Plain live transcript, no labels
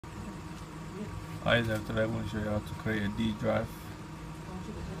Hi there, today I'm going to show you how to create a D drive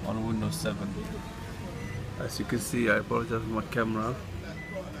on Windows 7. As you can see, I apologize for my camera.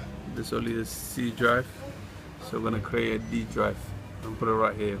 This is only the C drive, so I'm going to create a D drive and put it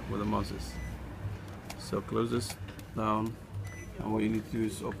right here where the mouse is. So close this down, and what you need to do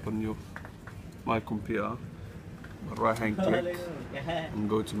is open my computer, right hand click and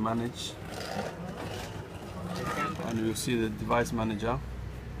go to manage, and you'll see the device manager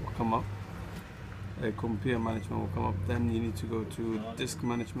will come up. A computer management will come up. Then you need to go to disk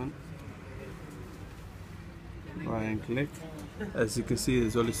management, right hand click. As you can see,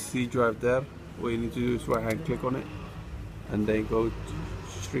 there's only C drive there. What you need to do is right hand click on it and then go to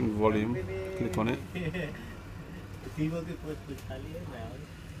shrink volume, click on it.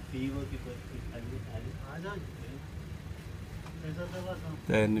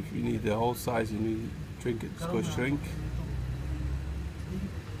 Then if you need the whole size, you need to shrink it, just go shrink.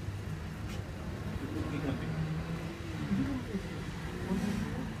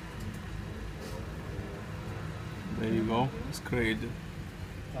 There you go, it's created.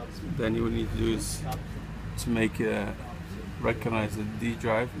 Then you will need to do is to make it recognize the D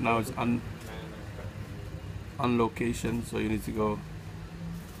drive. Now it's on location, so you need to go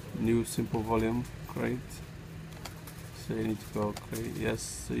new simple volume, create. So you need to go create, yes,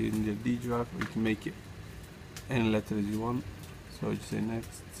 so you need a D drive, or you can make it any letters you want. So you say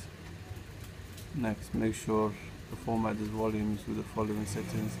next, make sure the format is volumes with the following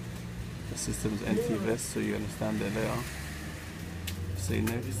settings. The system is NTFS, so you understand that later. Say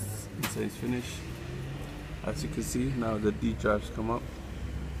next and say finish. As you can see, now the D drives come up.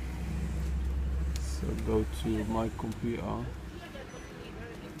 So go to my computer,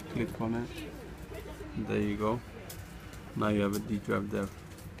 click on it. There you go. Now you have a D drive there.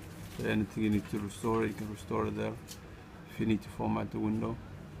 So anything you need to restore, you can restore it there. If you need to format the window,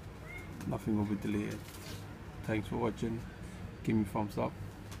 nothing will be deleted. Thanks for watching. Give me a thumbs up.